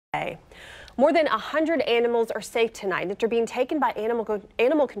More than 100 animals are safe tonight after being taken by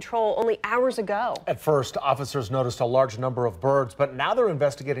animal control only hours ago. At first, officers noticed a large number of birds, but now they're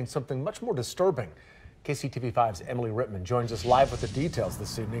investigating something much more disturbing. KCTV5's Emily Rittman joins us live with the details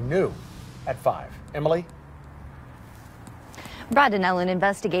this evening, new at 5. Emily? Brad and Ellen,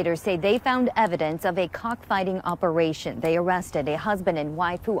 investigators say they found evidence of a cockfighting operation. They arrested a husband and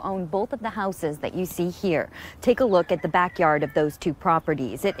wife who own both of the houses that you see here. Take a look at the backyard of those two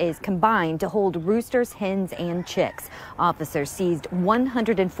properties. It is combined to hold roosters, hens, and chicks. Officers seized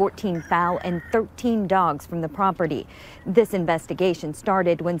 114 fowl and 13 dogs from the property. This investigation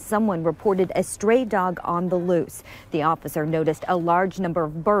started when someone reported a stray dog on the loose. The officer noticed a large number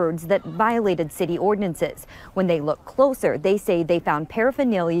of birds that violated city ordinances. When they looked closer, they say they found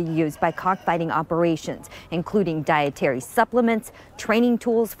paraphernalia used by cockfighting operations, including dietary supplements, training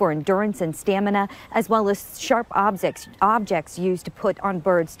tools for endurance and stamina, as well as sharp objects used to put on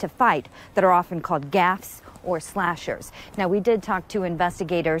birds to fight that are often called gaffs or slashers. Now, we did talk to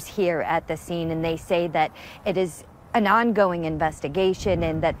investigators here at the scene, and they say that it is an ongoing investigation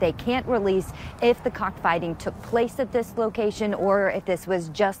and that they can't release if the cockfighting took place at this location or if this was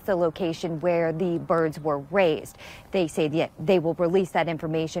just the location where the birds were raised. They say that they will release that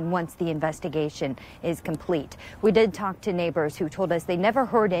information once the investigation is complete. We did talk to neighbors who told us they never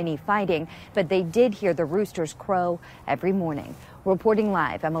heard any fighting, but they did hear the roosters crow every morning. Reporting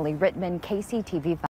live, Emily Rittman, KCTV5.